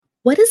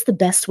What is the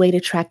best way to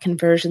track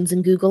conversions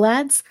in Google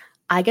Ads?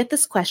 I get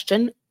this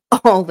question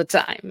all the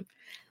time.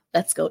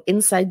 Let's go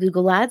inside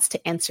Google Ads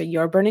to answer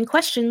your burning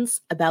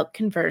questions about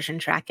conversion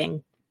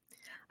tracking.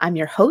 I'm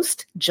your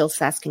host, Jill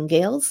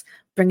Saskin-Gales,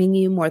 bringing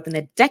you more than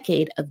a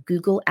decade of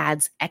Google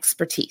Ads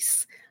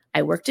expertise.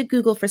 I worked at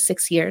Google for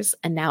 6 years,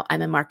 and now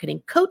I'm a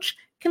marketing coach,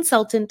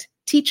 consultant,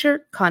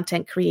 teacher,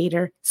 content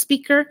creator,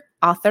 speaker,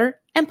 author,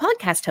 and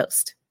podcast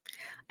host.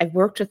 I've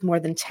worked with more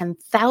than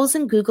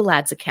 10,000 Google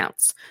Ads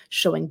accounts,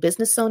 showing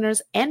business owners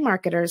and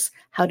marketers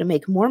how to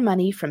make more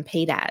money from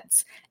paid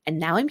ads. And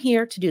now I'm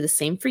here to do the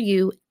same for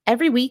you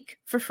every week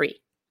for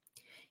free.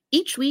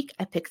 Each week,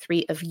 I pick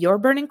 3 of your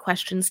burning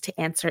questions to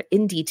answer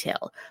in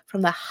detail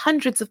from the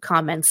hundreds of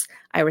comments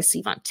I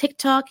receive on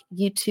TikTok,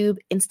 YouTube,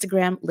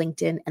 Instagram,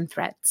 LinkedIn, and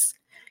Threads.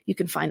 You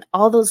can find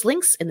all those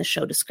links in the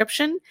show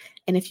description.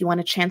 And if you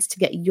want a chance to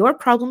get your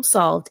problem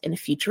solved in a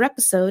future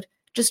episode,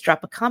 just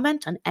drop a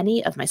comment on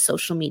any of my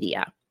social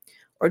media.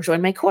 Or join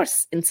my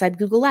course inside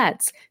Google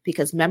Ads,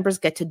 because members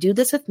get to do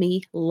this with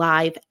me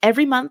live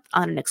every month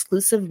on an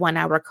exclusive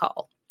 1-hour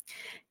call.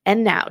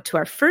 And now to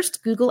our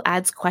first Google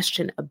Ads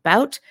question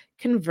about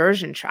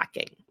conversion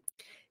tracking.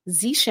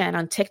 Zishan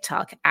on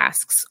TikTok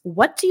asks,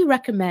 what do you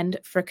recommend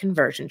for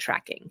conversion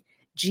tracking,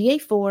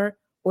 GA4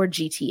 or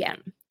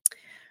GTM?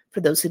 For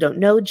those who don't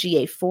know,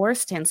 GA4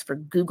 stands for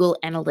Google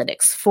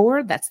Analytics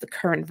 4. That's the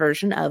current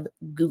version of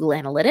Google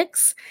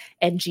Analytics.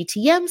 And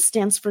GTM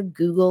stands for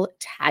Google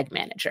Tag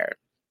Manager.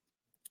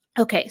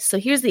 Okay, so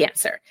here's the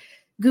answer.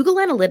 Google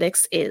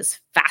Analytics is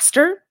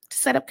faster to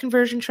set up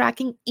conversion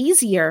tracking,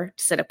 easier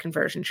to set up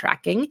conversion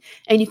tracking,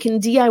 and you can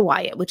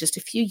DIY it with just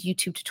a few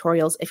YouTube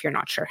tutorials if you're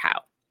not sure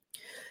how.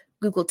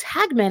 Google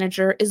Tag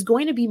Manager is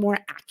going to be more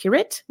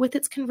accurate with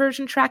its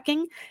conversion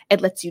tracking. It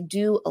lets you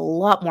do a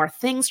lot more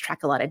things,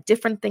 track a lot of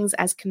different things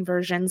as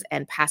conversions,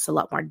 and pass a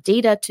lot more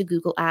data to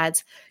Google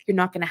Ads. You're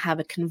not going to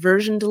have a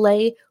conversion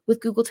delay with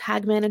Google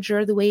Tag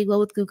Manager the way you will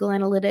with Google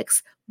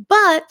Analytics.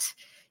 But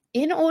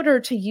in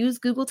order to use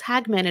Google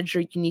Tag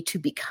Manager, you need to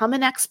become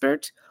an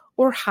expert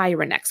or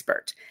hire an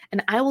expert.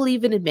 And I will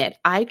even admit,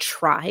 I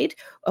tried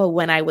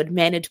when I would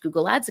manage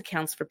Google Ads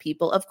accounts for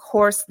people. Of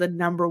course, the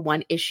number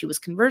one issue is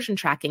conversion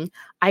tracking.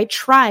 I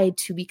tried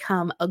to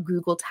become a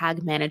Google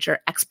Tag Manager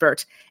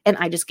expert, and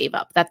I just gave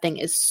up. That thing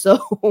is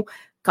so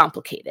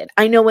complicated.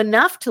 I know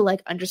enough to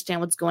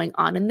understand what's going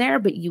on in there,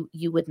 but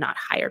you would not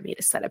hire me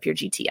to set up your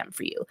GTM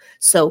for you.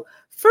 So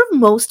for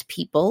most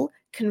people,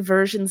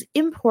 conversions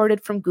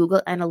imported from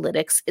Google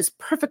Analytics is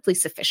perfectly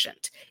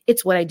sufficient.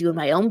 It's what I do in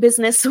my own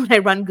business when I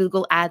run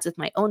Google Ads with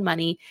my own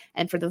money.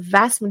 And for the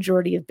vast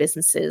majority of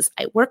businesses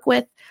I work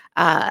with,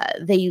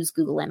 they use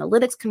Google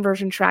Analytics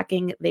conversion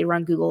tracking. They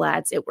run Google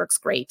Ads. It works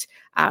great.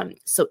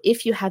 So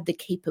if you have the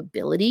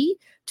capability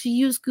to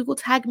use Google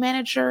Tag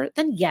Manager,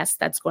 then yes,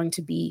 that's going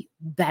to be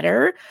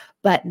better,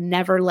 but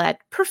never let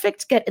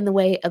perfect get in the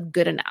way of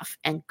good enough.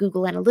 And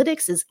Google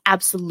Analytics is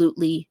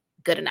absolutely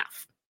good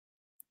enough.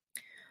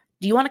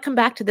 Do you want to come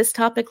back to this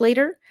topic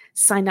later?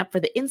 Sign up for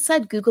the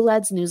Inside Google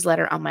Ads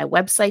newsletter on my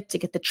website to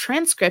get the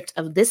transcript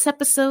of this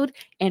episode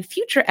and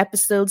future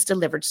episodes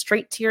delivered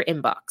straight to your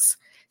inbox.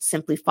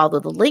 Simply follow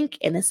the link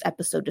in this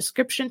episode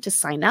description to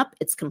sign up.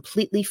 It's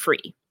completely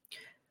free.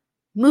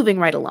 Moving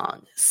right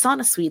along,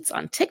 Sauna Sweets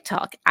on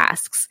TikTok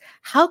asks,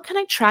 how can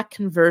I track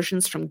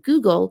conversions from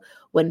Google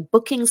when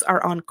bookings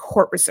are on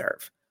Court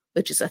Reserve,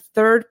 which is a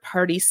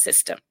third-party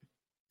system?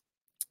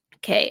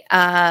 Okay,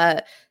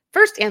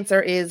 first answer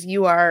is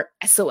you are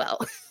SOL.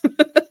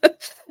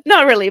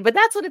 Not really, but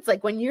that's what it's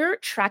like when you're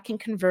tracking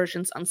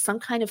conversions on some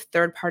kind of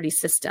third-party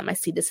system. I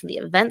see this in the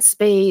event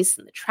space,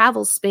 in the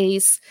travel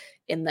space,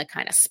 in the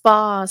kind of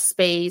spa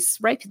space,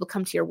 right? People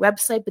come to your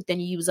website, but then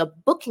you use a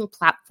booking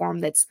platform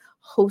that's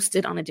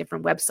hosted on a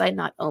different website,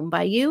 not owned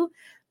by you.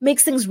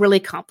 Makes things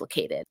really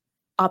complicated.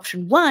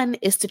 Option 1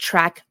 is to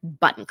track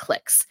button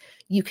clicks.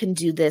 You can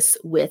do this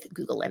with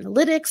Google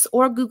Analytics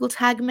or Google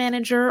Tag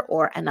Manager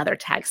or another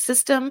tag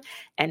system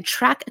and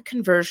track a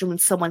conversion when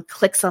someone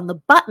clicks on the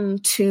button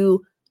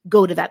to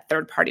go to that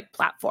third-party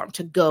platform,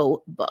 to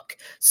go book.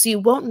 So you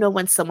won't know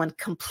when someone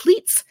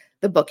completes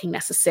the booking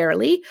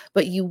necessarily,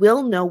 but you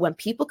will know when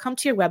people come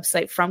to your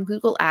website from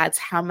Google Ads,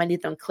 how many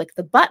of them click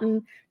the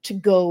button to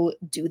go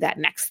do that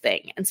next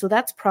thing. And so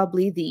that's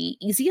probably the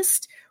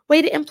easiest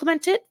way to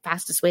implement it.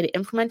 Fastest way to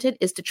implement it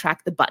is to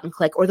track the button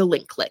click or the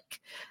link click.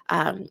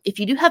 If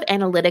you do have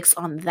analytics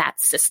on that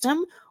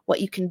system,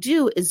 what you can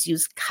do is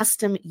use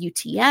custom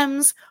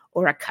UTMs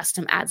or a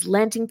custom ads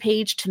landing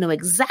page to know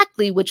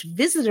exactly which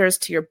visitors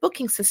to your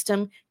booking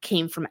system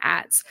came from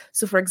ads.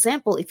 So for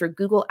example, if your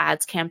Google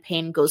Ads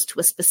campaign goes to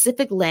a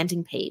specific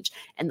landing page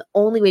and the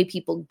only way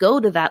people go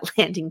to that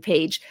landing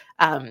page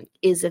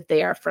is if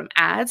they are from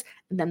ads,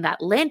 and then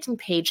that landing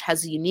page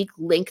has a unique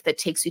link that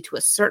takes you to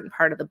a certain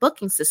part of the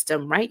booking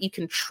system, right? You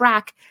can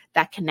track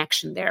that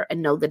connection there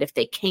and know that if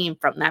they came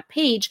from that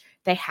page,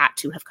 they had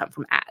to have come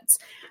from ads.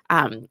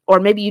 Or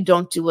maybe you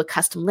don't do a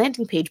custom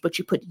landing page, but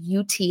you put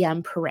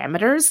UTM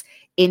parameters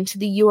into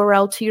the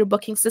URL to your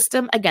booking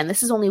system. Again,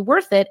 this is only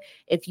worth it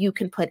if you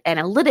can put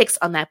analytics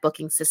on that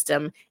booking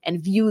system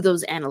and view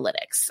those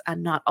analytics.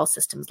 Not all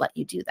systems let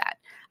you do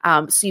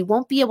that. So you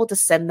won't be able to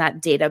send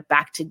that data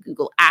back to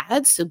Google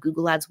Ads. So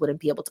Google Ads wouldn't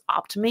be able to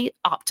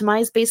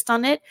optimize based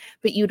on it,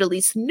 but you'd at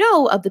least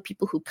know of the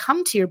people who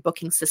come to your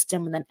booking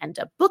system and then end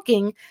up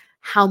booking,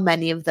 how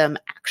many of them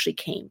actually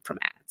came from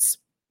ads.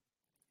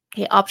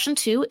 Okay, option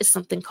 2 is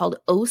something called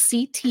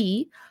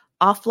OCT,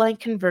 offline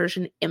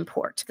conversion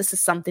import. This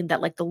is something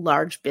that like the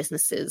large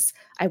businesses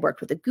I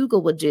worked with at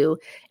Google would do,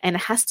 and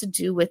it has to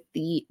do with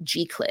the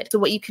Gclid. So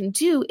what you can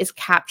do is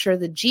capture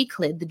the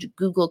Gclid, the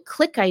Google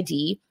Click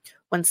ID,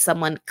 when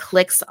someone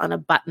clicks on a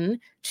button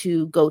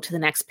to go to the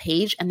next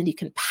page, and then you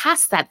can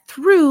pass that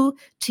through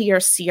to your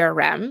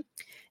CRM.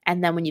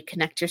 And then when you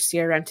connect your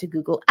CRM to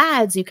Google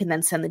Ads, you can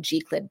then send the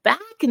Gclid back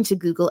into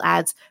Google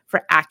Ads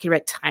for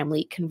accurate,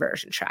 timely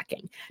conversion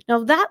tracking. Now,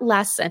 if that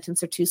last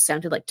sentence or two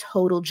sounded like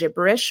total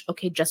gibberish,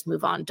 okay, just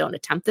move on. Don't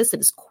attempt this. It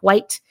is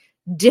quite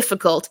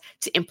difficult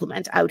to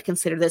implement. I would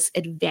consider this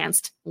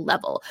advanced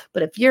level.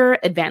 But if you're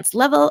advanced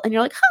level and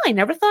you're like, I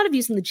never thought of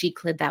using the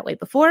Gclid that way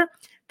before,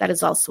 that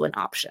is also an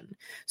option.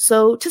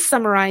 So to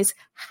summarize,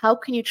 how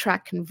can you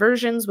track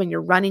conversions when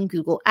you're running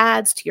Google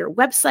Ads to your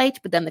website,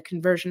 but then the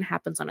conversion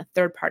happens on a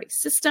third-party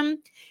system?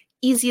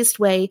 Easiest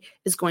way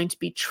is going to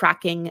be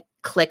tracking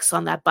clicks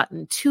on that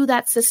button to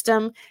that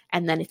system.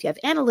 And then if you have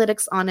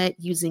analytics on it,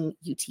 using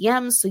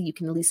UTM, so you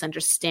can at least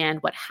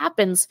understand what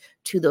happens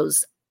to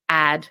those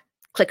ad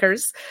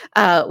clickers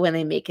when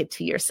they make it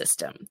to your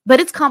system. But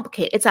it's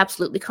complicated. It's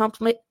absolutely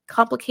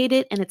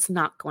complicated, and it's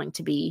not going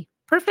to be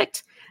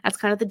perfect. That's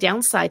kind of the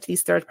downside to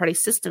these third-party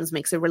systems.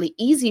 Makes it really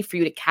easy for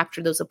you to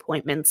capture those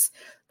appointments,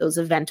 those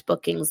event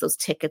bookings, those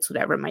tickets,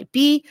 whatever it might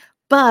be,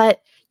 but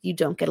you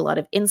don't get a lot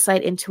of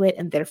insight into it,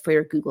 and therefore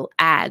your Google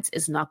Ads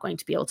is not going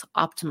to be able to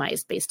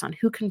optimize based on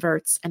who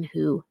converts and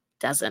who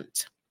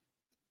doesn't.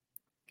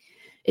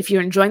 If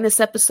you're enjoying this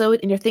episode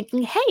and you're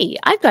thinking, hey,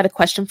 I've got a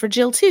question for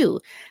Jill too,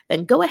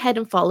 then go ahead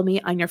and follow me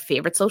on your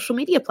favorite social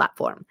media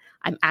platform.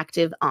 I'm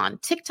active on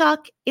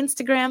TikTok,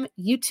 Instagram,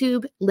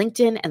 YouTube,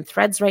 LinkedIn, and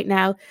Threads right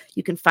now.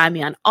 You can find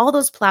me on all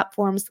those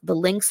platforms. The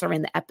links are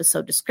in the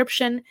episode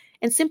description,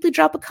 and simply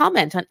drop a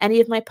comment on any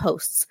of my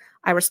posts.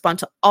 I respond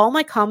to all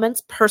my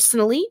comments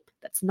personally.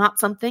 That's not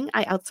something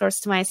I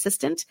outsource to my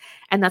assistant.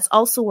 And that's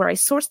also where I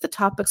source the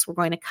topics we're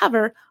going to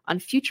cover on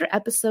future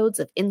episodes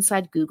of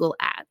Inside Google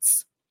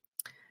Ads.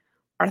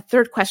 Our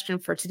third question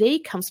for today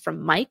comes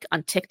from Mike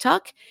on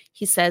TikTok.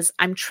 He says,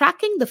 I'm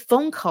tracking the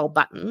phone call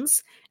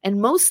buttons,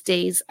 and most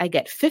days I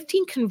get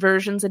 15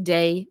 conversions a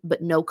day,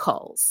 but no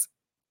calls.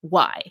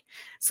 Why?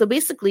 So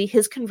basically,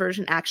 his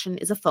conversion action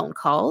is a phone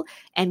call,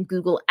 and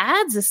Google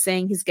Ads is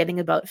saying he's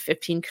getting about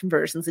 15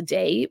 conversions a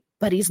day,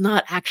 but he's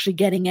not actually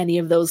getting any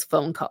of those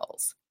phone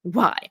calls.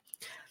 Why?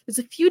 There's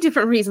a few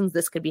different reasons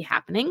this could be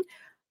happening.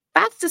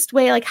 Fastest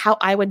way, like how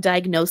I would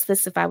diagnose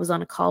this if I was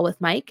on a call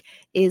with Mike,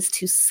 is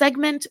to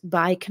segment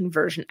by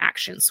conversion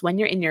action. So when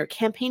you're in your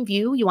campaign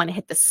view, you want to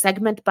hit the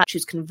segment button,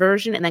 choose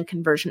conversion, and then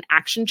conversion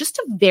action, just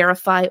to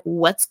verify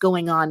what's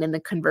going on in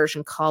the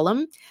conversion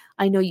column.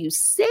 I know you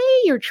say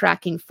you're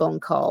tracking phone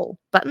call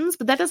buttons,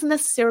 but that doesn't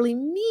necessarily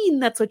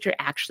mean that's what you're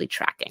actually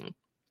tracking.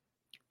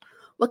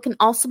 What can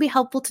also be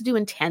helpful to do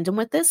in tandem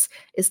with this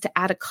is to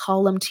add a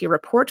column to your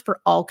report for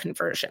all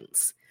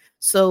conversions.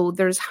 So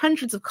there's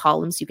hundreds of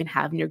columns you can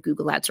have in your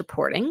Google Ads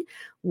reporting.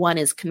 One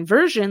is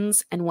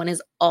conversions and one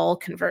is all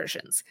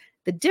conversions.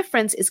 The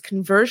difference is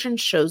conversion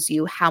shows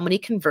you how many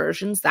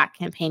conversions that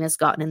campaign has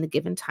gotten in the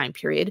given time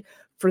period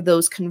for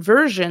those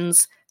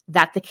conversions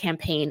that the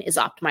campaign is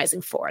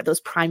optimizing for, those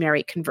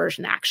primary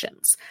conversion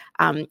actions.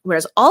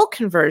 Whereas all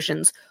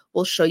conversions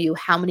will show you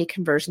how many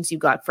conversions you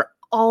got for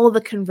all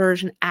the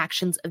conversion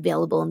actions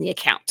available in the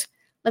account.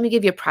 Let me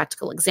give you a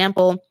practical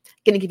example. I'm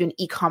going to give you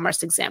an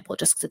e-commerce example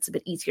just because it's a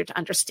bit easier to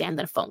understand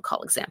than a phone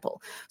call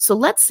example. So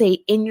let's say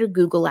in your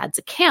Google Ads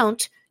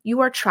account,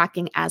 you are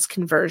tracking as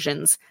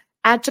conversions,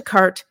 add to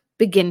cart,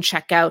 begin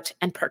checkout,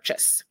 and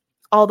purchase.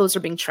 All those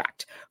are being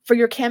tracked. For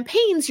your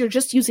campaigns, you're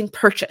just using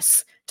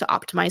purchase to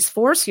optimize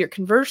for. So your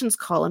conversions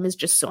column is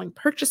just showing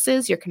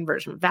purchases. Your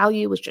conversion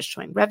value is just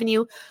showing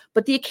revenue,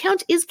 but the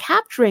account is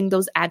capturing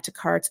those add to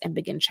carts and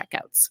begin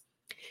checkouts.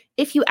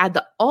 If you add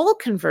the all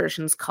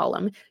conversions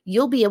column,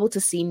 you'll be able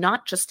to see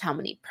not just how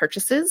many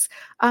purchases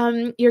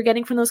you're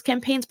getting from those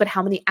campaigns, but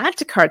how many add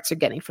to carts you're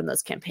getting from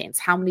those campaigns,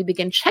 how many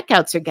begin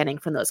checkouts you're getting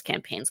from those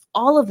campaigns.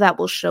 All of that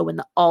will show in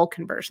the all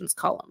conversions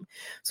column.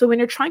 So when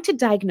you're trying to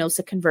diagnose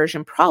a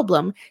conversion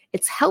problem,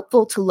 it's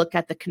helpful to look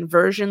at the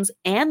conversions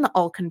and the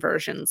all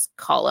conversions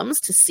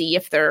columns to see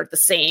if they're the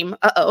same,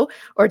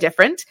 or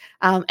different,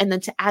 and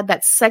then to add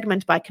that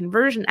segment by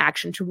conversion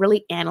action to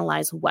really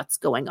analyze what's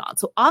going on.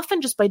 So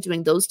often just by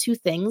doing those two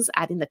things,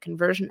 adding the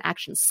conversion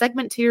action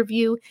segment to your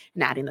view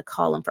and adding the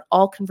column for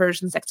all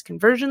conversions next to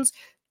conversions,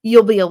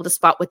 you'll be able to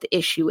spot what the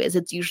issue is.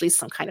 It's usually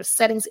some kind of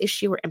settings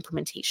issue or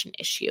implementation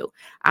issue,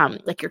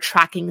 like you're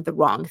tracking the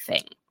wrong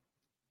thing.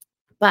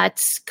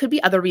 But could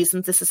be other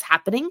reasons this is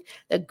happening,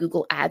 that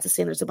Google Ads is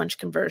saying there's a bunch of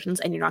conversions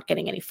and you're not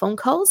getting any phone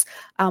calls.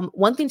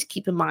 One thing to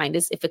keep in mind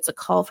is if it's a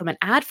call from an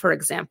ad, for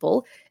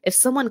example, if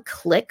someone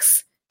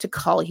clicks to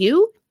call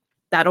you,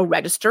 that'll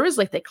register as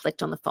like they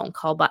clicked on the phone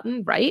call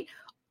button, right?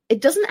 It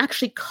doesn't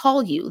actually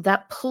call you.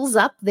 That pulls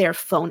up their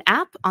phone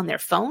app on their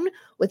phone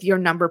with your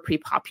number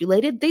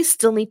pre-populated. They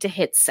still need to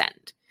hit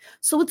send.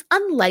 So it's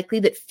unlikely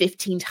that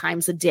 15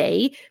 times a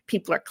day,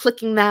 people are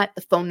clicking that,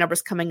 the phone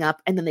number's coming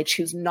up, and then they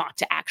choose not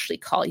to actually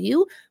call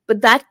you.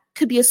 But that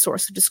could be a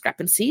source of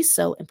discrepancy,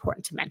 so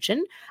important to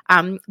mention.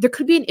 There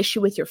could be an issue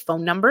with your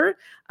phone number,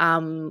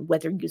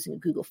 whether you're using a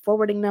Google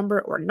forwarding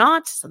number or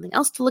not, something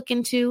else to look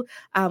into.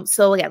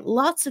 So again,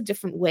 lots of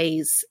different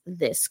ways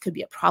this could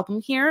be a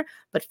problem here,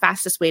 but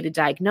fastest way to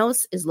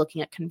diagnose is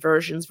looking at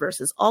conversions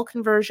versus all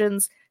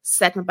conversions,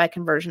 segment by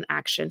conversion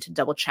action to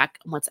double check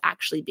what's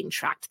actually being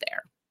tracked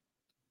there.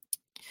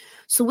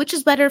 So which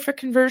is better for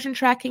conversion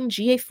tracking,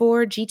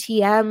 GA4,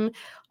 GTM?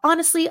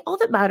 Honestly, all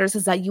that matters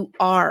is that you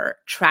are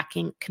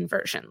tracking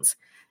conversions.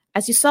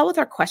 As you saw with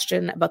our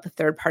question about the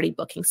third-party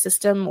booking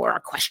system or our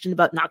question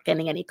about not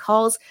getting any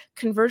calls,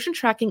 conversion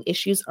tracking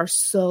issues are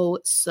so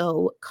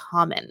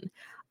common.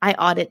 I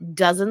audit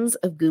dozens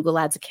of Google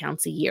Ads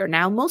accounts a year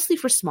now, mostly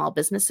for small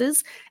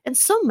businesses, and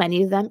so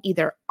many of them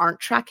either aren't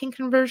tracking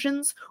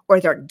conversions or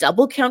they're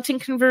double counting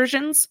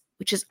conversions,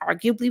 which is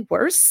arguably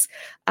worse,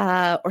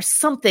 or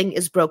something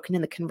is broken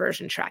in the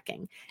conversion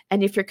tracking.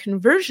 And if your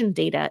conversion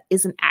data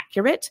isn't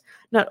accurate,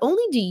 not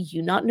only do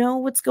you not know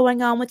what's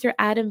going on with your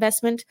ad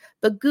investment,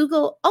 but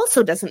Google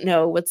also doesn't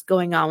know what's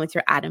going on with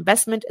your ad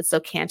investment and so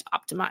can't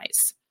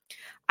optimize.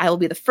 I will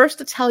be the first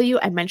to tell you,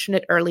 I mentioned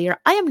it earlier,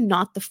 I am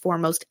not the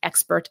foremost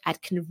expert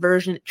at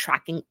conversion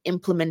tracking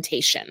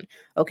implementation.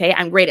 Okay,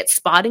 I'm great at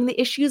spotting the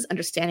issues,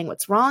 understanding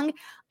what's wrong.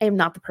 I am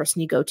not the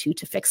person you go to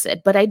fix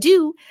it, but I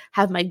do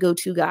have my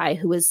go-to guy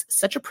who is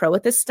such a pro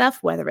at this stuff,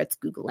 whether it's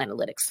Google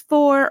Analytics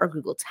 4 or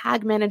Google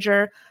Tag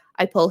Manager.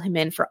 I pull him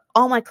in for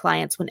all my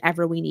clients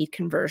whenever we need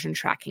conversion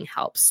tracking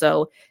help.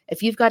 So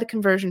if you've got a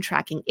conversion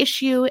tracking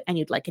issue and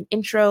you'd like an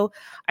intro,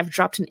 I've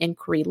dropped an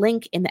inquiry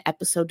link in the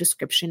episode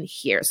description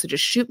here. So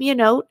just shoot me a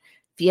note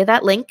via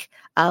that link.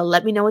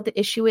 Let me know what the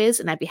issue is,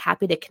 and I'd be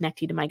happy to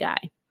connect you to my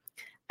guy.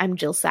 I'm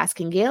Jill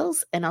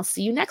Saskin-Gales, and I'll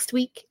see you next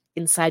week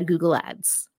inside Google Ads.